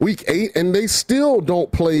 8. Week 8, and they still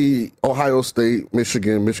don't play Ohio State,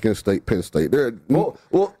 Michigan State, Penn State.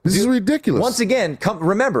 This is ridiculous. Once again,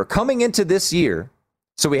 remember, coming into this year,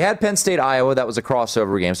 so we had Penn State, Iowa. That was a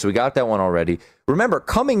crossover game, so we got that one already. Remember,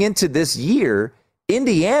 coming into this year,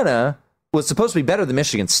 Indiana was supposed to be better than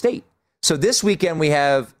Michigan State. So this weekend we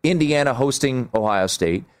have Indiana hosting Ohio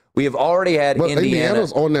State. We have already had Indiana.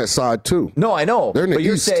 Indiana's on that side, too. No, I know. They're in the but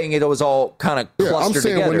you're East. saying it was all kind of clustered I'm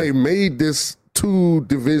saying together. when they made this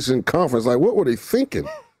 2-division conference, like, what were they thinking?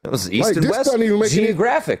 It was East and West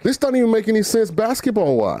geographic. This doesn't even make any sense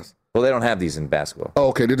basketball-wise. Well, they don't have these in basketball. Oh,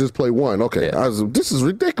 okay, they just play one. Okay, Yeah. This is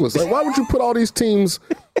ridiculous. Like, why would you put all these teams?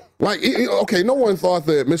 Like, okay, no one thought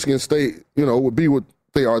that Michigan State, would be what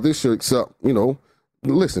they are this year, except,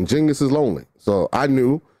 listen, genius is lonely. So I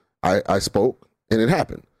knew, I spoke, and it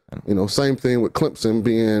happened. Same thing with Clemson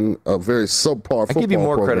being a very subpar football program. I give you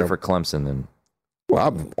more credit for Clemson than. Well,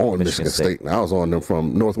 I'm on Michigan State, and I was on them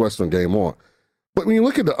from Northwestern game on. But when you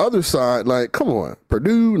look at the other side, like, come on,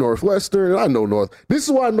 Purdue, Northwestern, I know This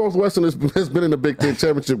is why Northwestern has been in the Big Ten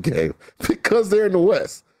championship game, because they're in the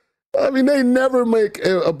West. I mean, they never make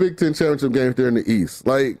a Big Ten championship game if they're in the East.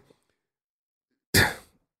 Like,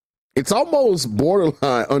 it's almost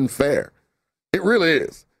borderline unfair. It really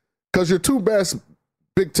is. Because your two best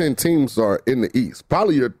Big Ten teams are in the East.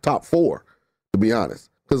 Probably your top 4, to be honest.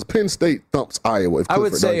 Because Penn State thumps Iowa. I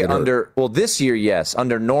would say this year, yes.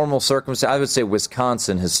 Under normal circumstances, I would say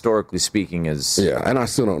Wisconsin, historically speaking, is. Yeah, and I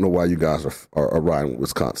still don't know why you guys are riding with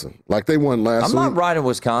Wisconsin. Like, they won last week. I'm not riding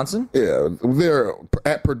Wisconsin. Yeah, they're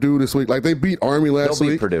at Purdue this week. Like, they beat Army last week. They'll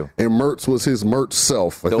beat Purdue. And Mertz was his Mertz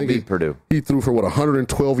self. They'll beat Purdue. He threw for,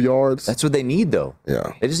 112 yards? That's what they need, though.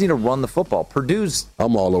 Yeah. They just need to run the football. Purdue's.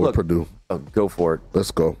 I'm all over Purdue. Go for it.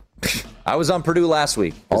 Let's go. I was on Purdue last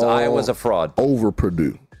week because Iowa's a fraud. Over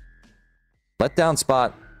Purdue. Letdown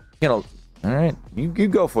spot. All right. You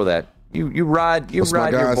go for that. You ride your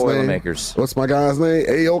Boilermakers. What's my guy's name?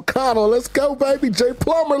 A. O'Connell. Let's go, baby. Jay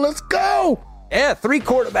Plummer. Let's go. Yeah, 3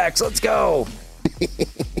 quarterbacks. Let's go.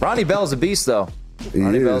 Ronnie Bell's a beast, though.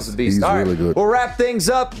 Ronnie Bell's a beast. He's All really right, good. We'll wrap things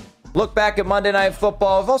up. Look back at Monday Night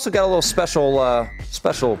Football. I've also got a little special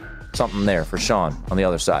something there for Sean on the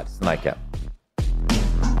other side. It's the Nightcap.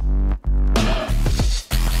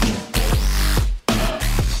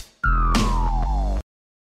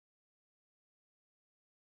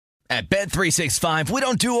 At Bet365, we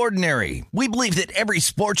don't do ordinary. We believe that every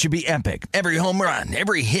sport should be epic. Every home run,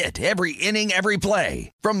 every hit, every inning, every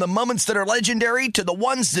play. From the moments that are legendary to the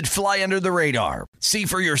ones that fly under the radar. See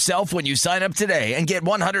for yourself when you sign up today and get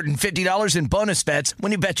 $150 in bonus bets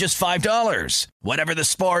when you bet just $5. Whatever the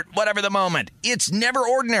sport, whatever the moment, it's never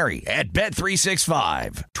ordinary at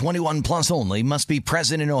Bet365. 21 plus only. Must be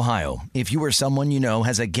present in Ohio. If you or someone you know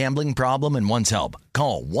has a gambling problem and wants help,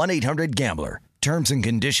 call 1-800-GAMBLER. Terms and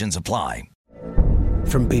conditions apply.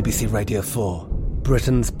 From BBC Radio 4,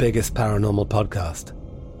 Britain's biggest paranormal podcast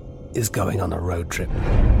is going on a road trip.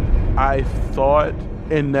 I thought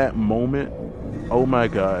in that moment, oh my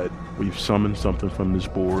God, we've summoned something from this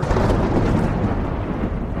board.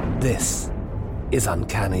 This is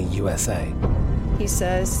Uncanny USA. He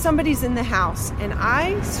says, somebody's in the house, and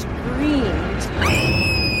I screamed.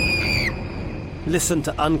 Listen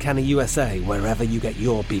to Uncanny USA wherever you get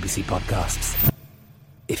your BBC podcasts,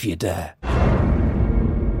 if you dare.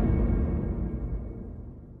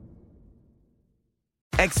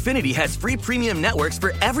 Xfinity has free premium networks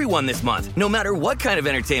for everyone this month, no matter what kind of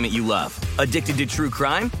entertainment you love. Addicted to true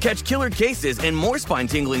crime? Catch killer cases and more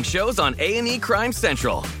spine-tingling shows on A&E Crime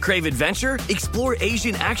Central. Crave adventure? Explore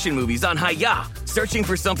Asian action movies on Hi-YAH. Searching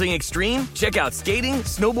for something extreme? Check out skating,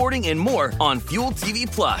 snowboarding, and more on Fuel TV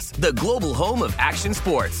Plus, the global home of action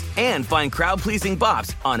sports. And find crowd-pleasing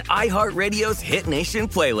bops on iHeartRadio's Hit Nation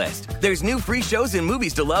playlist. There's new free shows and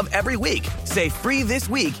movies to love every week. Say free this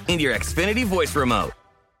week in your Xfinity voice remote.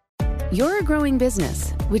 You're a growing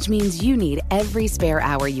business, which means you need every spare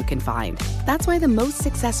hour you can find. That's why the most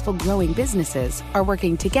successful growing businesses are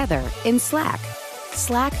working together in Slack.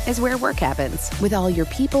 Slack is where work happens, with all your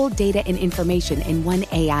people, data, and information in one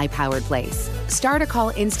AI-powered place. Start a call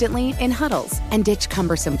instantly in huddles and ditch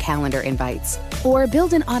cumbersome calendar invites. Or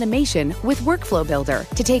build an automation with Workflow Builder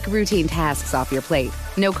to take routine tasks off your plate.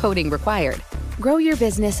 No coding required. Grow your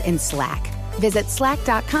business in Slack. Visit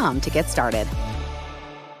slack.com to get started.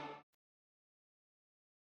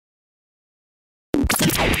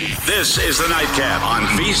 This is the Nightcap on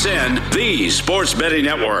VSiN, the Sports Betting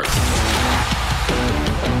Network.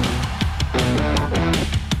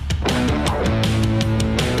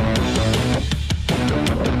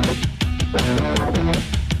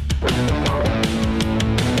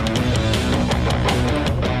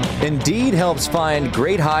 Indeed helps find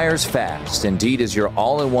great hires fast. Indeed is your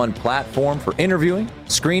all-in-one platform for interviewing,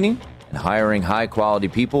 screening, and hiring high-quality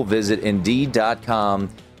people. Visit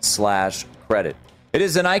Indeed.com/credit. It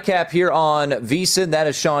is the Nightcap here on VSiN. That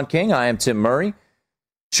is Sean King. I am Tim Murray.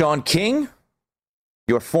 Sean King,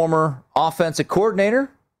 your former offensive coordinator.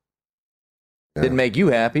 Yeah. Didn't make you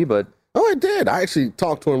happy, but... Oh, it did. I actually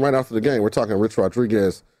talked to him right after the game. We're talking Rich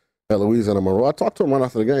Rodriguez at Louisiana Monroe. I talked to him right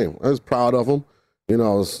after the game. I was proud of him. You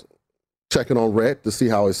know, I was checking on Rhett to see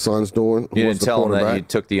how his son's doing. You didn't tell him that you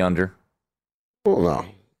took the under? Well,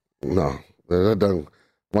 no. That doesn't,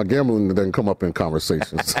 my gambling doesn't come up in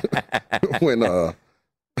conversations when I'm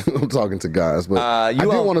talking to guys. But I do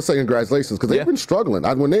want to say congratulations because they've been struggling.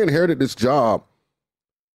 When they inherited this job,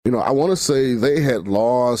 you know, I want to say they had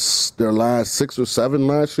lost their last 6 or 7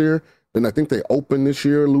 last year. And I think they opened this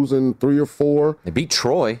year losing 3 or 4. They beat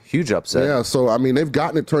Troy. Huge upset. Yeah, so, I mean, they've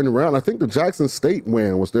gotten it turned around. I think the Jackson State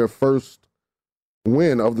win was their first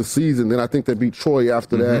win of the season. Then I think they beat Troy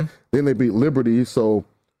after that. Then they beat Liberty. So,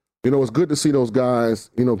 you know, it's good to see those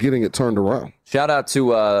guys, you know, getting it turned around. Shout out to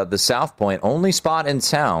the South Point. Only spot in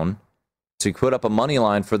town to put up a money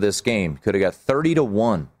line for this game. Could have got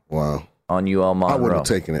 30-1. Wow. On UL Monroe. I wouldn't have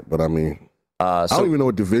taken it, but I mean, I don't even know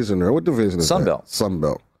what division they're. What division is Sunbelt. that?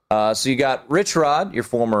 Sunbelt. So you got Rich Rod, your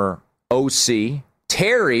former OC.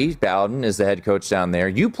 Terry Bowden is the head coach down there.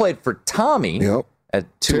 You played for Tommy at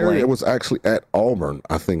Tulane. Terry, it was actually at Auburn,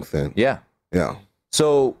 I think, then. Yeah. Yeah.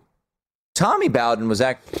 So Tommy Bowden was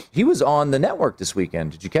on the network this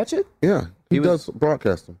weekend. Did you catch it? Yeah. He does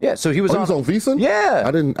broadcasting. Yeah, so he was on VSiN? Yeah.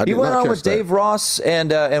 I didn't He went not on catch with that. Dave Ross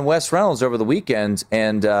and Wes Reynolds over the weekend,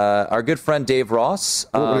 and our good friend Dave Ross.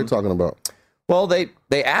 What were they talking about? Well, they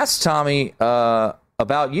asked Tommy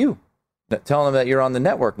about you, telling him that you're on the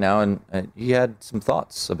network now, and he had some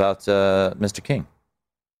thoughts about Mr. King.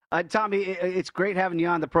 Tommy, it's great having you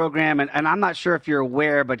on the program, and I'm not sure if you're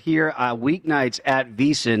aware, but here weeknights at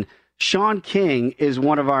VSiN, Sean King is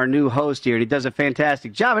one of our new hosts here, and he does a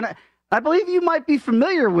fantastic job. And I believe you might be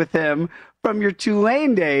familiar with him from your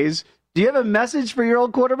Tulane days. Do you have a message for your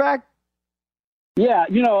old quarterback? Yeah,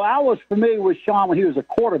 you know, I was familiar with Sean when he was a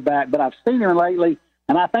quarterback, but I've seen him lately,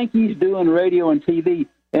 and I think he's doing radio and TV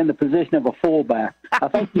in the position of a fullback. I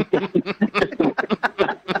think he's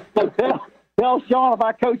so tell Sean if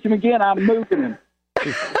I coach him again, I'm moving him.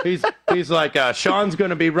 He's like, Sean's going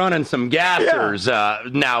to be running some gassers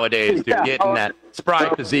nowadays, dude, getting that spry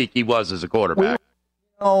physique he was as a quarterback.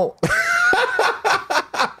 Oh,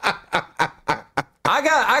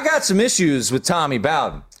 I got some issues with Tommy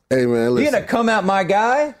Bowden. Hey, man, listen. You gonna come at my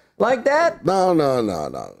guy like that? No.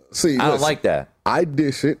 See, I don't like that. I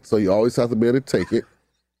dish it, so you always have to be able to take it.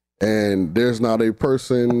 And there's not a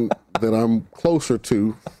person that I'm closer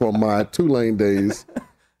to from my Tulane days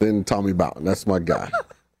than Tommy Bowden. That's my guy.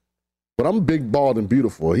 But I'm big, bald, and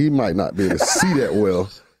beautiful. He might not be able to see that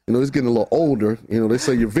well. You know, he's getting a little older. You know, they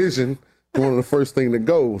say your vision is one of the first thing that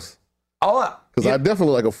goes. Because I definitely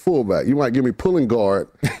look like a fullback. You might give me pulling guard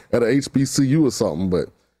at a HBCU or something, but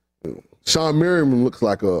Sean Merriman looks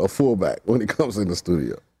like a fullback when he comes in the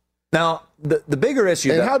studio. Now, the bigger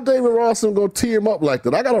issue... And how David Ross going to tee him up like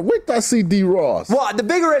that? Wait till I see D. Ross. Well, the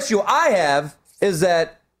bigger issue I have is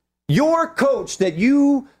that your coach that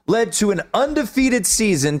you led to an undefeated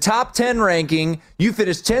season, top 10 ranking, you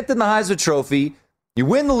finished 10th in the Heisman Trophy, you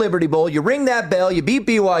win the Liberty Bowl, you ring that bell, you beat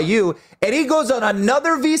BYU, and he goes on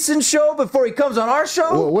another VSiN show before he comes on our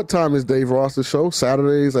show? Well, what time is Dave Ross's show?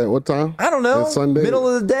 Saturdays at what time? I don't know. Sunday? Middle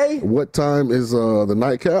of the day? What time is the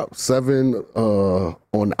nightcap? 7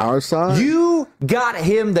 on our side? You got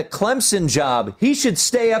him the Clemson job. He should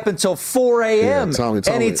stay up until 4 a.m. Tommy,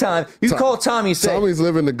 anytime. You call Tommy. Say, Tommy's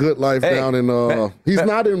living the good life down in. He's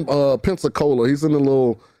not in Pensacola. He's in the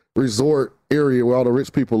little resort area where all the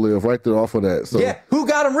rich people live, right there off of that. So, yeah, who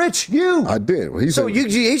got him rich? You. I did.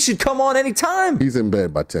 He should come on anytime. He's in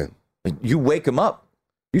bed by 10. You wake him up.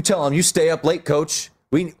 You tell him, you stay up late, coach.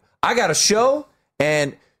 I got a show,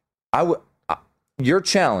 and your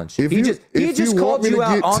challenge. If he just called you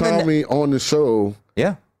out on Tommy on the show,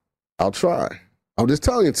 yeah, I'll try. I'm just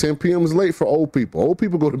telling you, 10 p.m. is late for old people. Old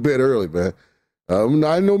people go to bed early, man.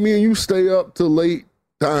 I know me and you stay up till late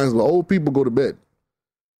times, but old people go to bed.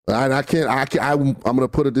 And I'm going to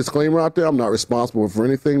put a disclaimer out there. I'm not responsible for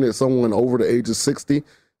anything that someone over the age of 60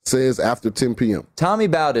 says after 10 p.m. Tommy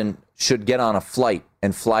Bowden should get on a flight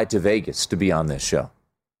and fly to Vegas to be on this show.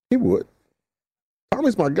 He would.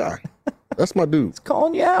 Tommy's my guy. That's my dude. He's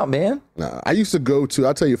calling you out, man. Nah, I'll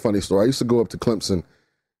tell you a funny story. I used to go up to Clemson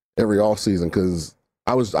every offseason because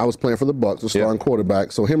I was playing for the Bucs, the starting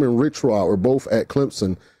quarterback. So him and Rich Rod were both at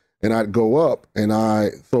Clemson, and I'd go up and I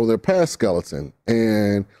throw their pass skeleton.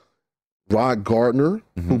 And Rod Gardner,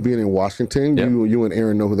 who being in Washington, you and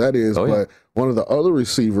Aaron know who that is, but one of the other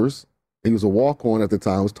receivers, he was a walk-on at the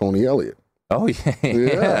time, was Tony Elliott. Oh, yeah.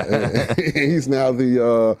 Yeah. He's now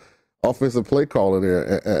the offensive play caller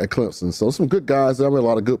there at Clemson. So some good guys. I mean, a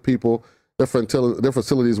lot of good people. Their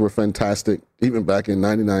facilities were fantastic, even back in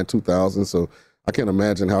 99, 2000. So I can't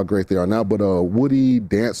imagine how great they are now. But Woody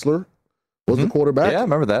Dantzler was the quarterback. Yeah, I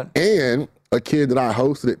remember that. And a kid that I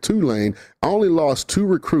hosted at Tulane. I only lost 2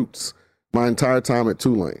 recruits my entire time at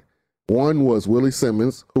Tulane. One was Willie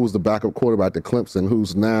Simmons, who was the backup quarterback at Clemson,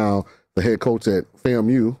 who's now the head coach at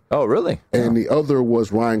FAMU. Oh, really? And the other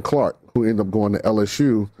was Ryan Clark, who ended up going to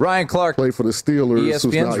LSU. Ryan Clark played for the Steelers. ESPN's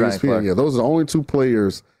who's now Ryan ESPN. Clark. Yeah, those are the only 2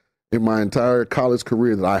 players in my entire college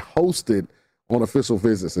career that I hosted on official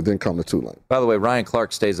visits and didn't come to Tulane. By the way, Ryan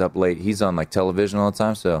Clark stays up late. He's on television all the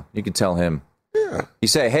time, so you can tell him. Yeah. You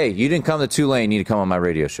say, hey, you didn't come to Tulane, you need to come on my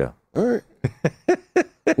radio show. All right.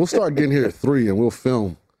 We'll start getting here at 3 and we'll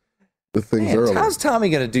film the things early. How's Tommy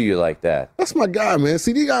going to do you like that? That's my guy, man.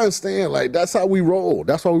 See, you got to understand, that's how we roll.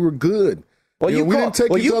 That's why we were good. Well, we didn't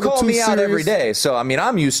take each other call too me serious. out every day, so,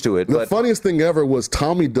 I'm used to it. The funniest thing ever was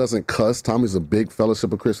Tommy doesn't cuss. Tommy's a big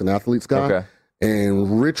Fellowship of Christian Athletes guy. Okay.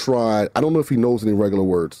 And Rich Rod, I don't know if he knows any regular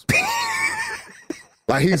words.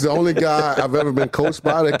 He's the only guy I've ever been coached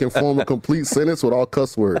by that can form a complete sentence with all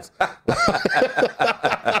cuss words.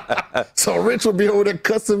 So Rich will be over there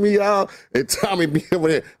cussing me out, and Tommy be over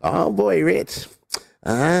there, oh, boy, Rich,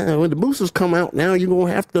 when the boosters come out now, we're going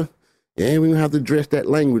to have to address that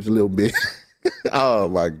language a little bit. Oh,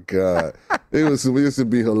 my God. This would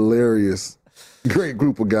be hilarious. Great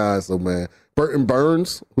group of guys, though, man. Burton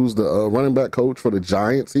Burns, who's the running back coach for the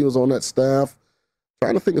Giants, he was on that staff.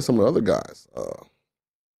 Trying to think of some of the other guys.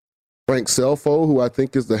 Frank Selfo, who I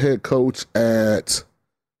think is the head coach at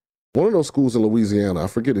one of those schools in Louisiana. I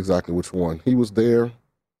forget exactly which one. He was there.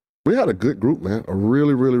 We had a good group, man. A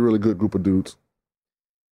really, really, really good group of dudes.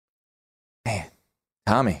 Man,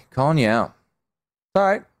 Tommy, calling you out. All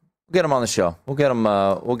right, we'll get him on the show. We'll get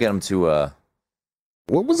him to.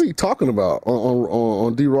 What was he talking about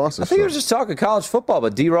on D. Ross's I think show? he was just talking college football,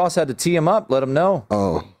 but D. Ross had to tee him up, let him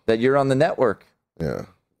know that you're on the network. Yeah.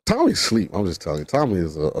 Tommy's sleep. I'm just telling you. Tommy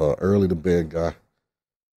is a early to bed guy.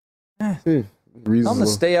 I'm gonna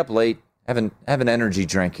stay up late, have an energy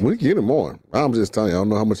drink. We get him on. I'm just telling you. I don't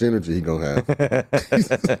know how much energy he gonna have.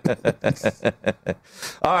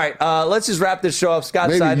 All right, let's just wrap this show up. Scott,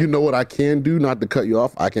 maybe you know what I can do, not to cut you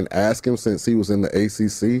off. I can ask him, since he was in the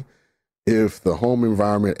ACC, if the home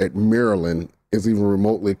environment at Maryland is even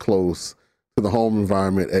remotely close to the home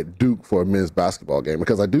environment at Duke for a men's basketball game,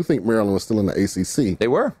 because I do think Maryland was still in the Acc. They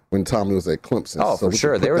were when Tommy was at Clemson. Oh, so for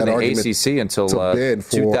sure, they were in the ACC until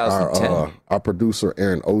 2010. Our producer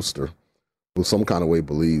Aaron Oster, who some kind of way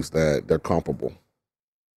believes that they're comparable.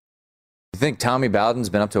 You think Tommy Bowden's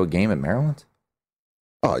been up to a game at Maryland?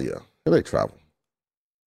 Oh yeah, they travel.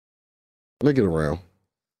 They get around.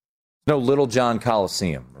 No Little John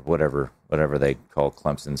Coliseum or whatever they call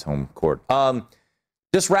Clemson's home court.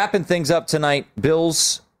 Just wrapping things up tonight.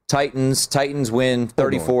 Bills, Titans win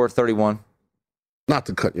 34-31. Not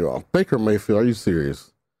to cut you off. Baker Mayfield, are you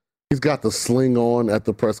serious? He's got the sling on at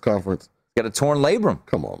the press conference. Got a torn labrum.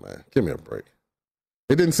 Come on, man. Give me a break.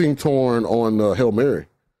 It didn't seem torn on Hail Mary.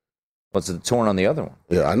 What's it torn on the other one?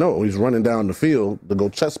 Yeah, I know. He's running down the field to go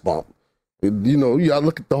chest bump. You got to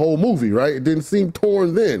look at the whole movie, right? It didn't seem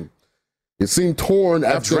torn then. It seemed torn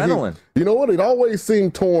after adrenaline. You know what? It always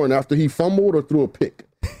seemed torn after he fumbled or threw a pick.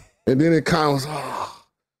 And then it kind of was,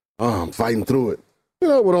 I'm fighting through it.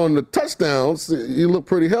 But on the touchdowns, you look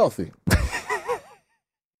pretty healthy.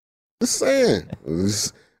 Just saying.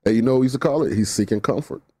 And you know what he used to call it? He's seeking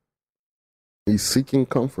comfort. He's seeking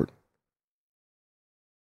comfort.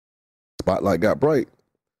 Spotlight got bright.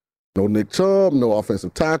 No Nick Chubb, no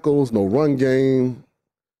offensive tackles, no run game.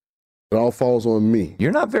 It all falls on me.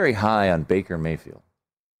 You're not very high on Baker Mayfield.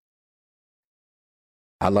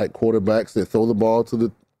 I like quarterbacks that throw the ball to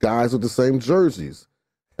the guys with the same jerseys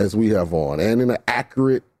as we have on, and in an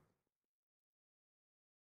accurate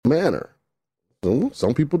manner.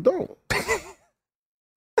 Some people don't.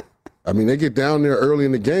 I mean, they get down there early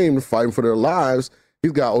in the game fighting for their lives.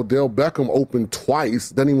 He's got Odell Beckham open twice,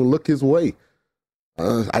 doesn't even look his way.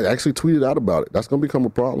 I actually tweeted out about it. That's going to become a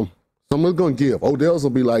problem. Someone's going to give. Odell's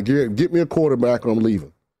going to be like, get me a quarterback or I'm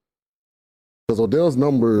leaving. Because Odell's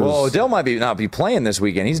numbers... Well, Odell might not be playing this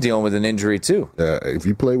weekend. He's dealing with an injury, too. If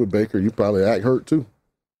you play with Baker, you probably act hurt, too.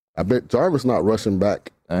 I bet Jarvis not rushing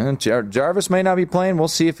back. Jarvis may not be playing. We'll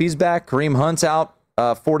see if he's back. Kareem Hunt's out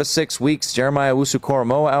 4 to 6 weeks. Jeremiah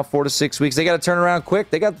Owusu-Koramoah out 4 to 6 weeks. They got to turn around quick.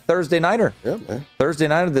 They got the Thursday Nighter. Yeah, man. Thursday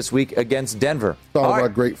Nighter this week against Denver. All of our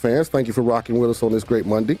great fans, thank you for rocking with us on this great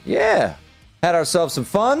Monday. Yeah. Had ourselves some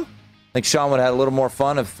fun. I think Sean would have had a little more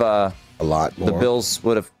fun if a lot more. The Bills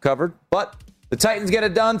would have covered. But the Titans get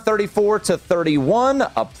it done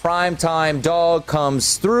 34-31. A primetime dog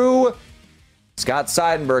comes through. Scott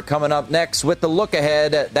Seidenberg coming up next with the look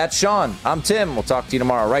ahead. That's Sean. I'm Tim. We'll talk to you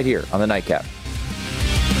tomorrow right here on the Nightcap.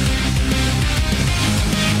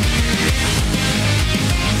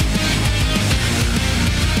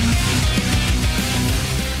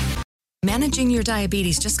 Managing your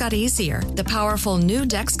diabetes just got easier. The powerful new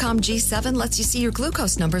Dexcom G7 lets you see your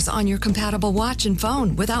glucose numbers on your compatible watch and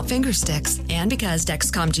phone without finger sticks. And because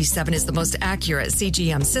Dexcom G7 is the most accurate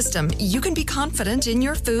CGM system, you can be confident in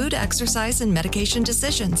your food, exercise, and medication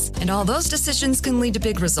decisions. And all those decisions can lead to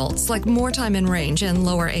big results like more time in range and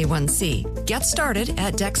lower A1C. Get started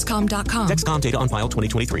at Dexcom.com. Dexcom data on file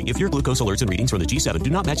 2023. If your glucose alerts and readings from the G7 do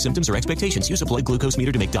not match symptoms or expectations, use a blood glucose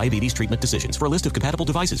meter to make diabetes treatment decisions. For a list of compatible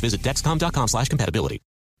devices, visit Dexcom.com/compatibility.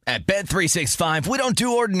 At Bet365, we don't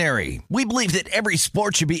do ordinary. We believe that every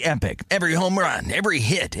sport should be epic. Every home run, every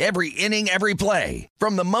hit, every inning, every play.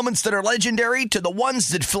 From the moments that are legendary to the ones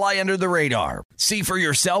that fly under the radar. See for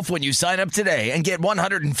yourself when you sign up today and get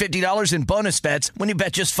 $150 in bonus bets when you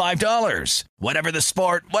bet just $5. Whatever the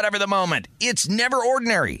sport, whatever the moment, it's never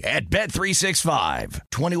ordinary at Bet365.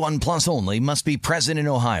 21 plus only. Must be present in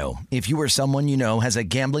Ohio. If you or someone you know has a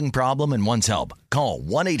gambling problem and wants help, call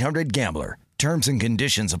 1-800-GAMBLER. Terms and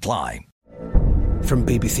conditions apply. From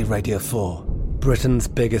BBC Radio 4, Britain's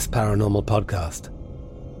biggest paranormal podcast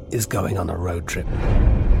is going on a road trip.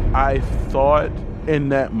 I thought in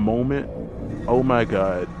that moment, oh my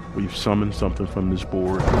God, we've summoned something from this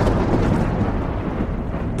board.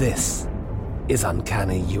 This is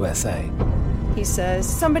Uncanny USA. He says,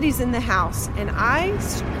 somebody's in the house, and I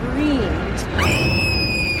screamed.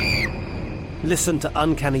 Listen to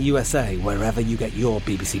Uncanny USA wherever you get your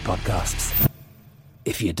BBC podcasts,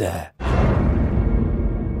 if you dare.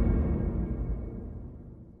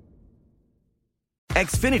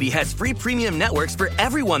 Xfinity has free premium networks for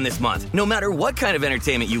everyone this month, no matter what kind of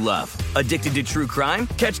entertainment you love. Addicted to true crime?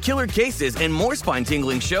 Catch killer cases and more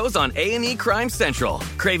spine-tingling shows on A&E Crime Central.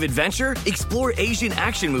 Crave adventure? Explore Asian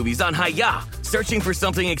action movies on Hi-YAH. Searching for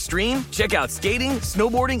something extreme? Check out skating,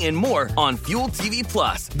 snowboarding, and more on Fuel TV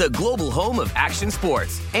Plus, the global home of action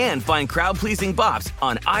sports. And find crowd-pleasing bops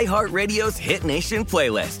on iHeartRadio's Hit Nation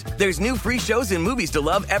playlist. There's new free shows and movies to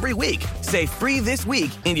love every week. Say free this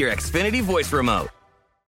week in your Xfinity voice remote.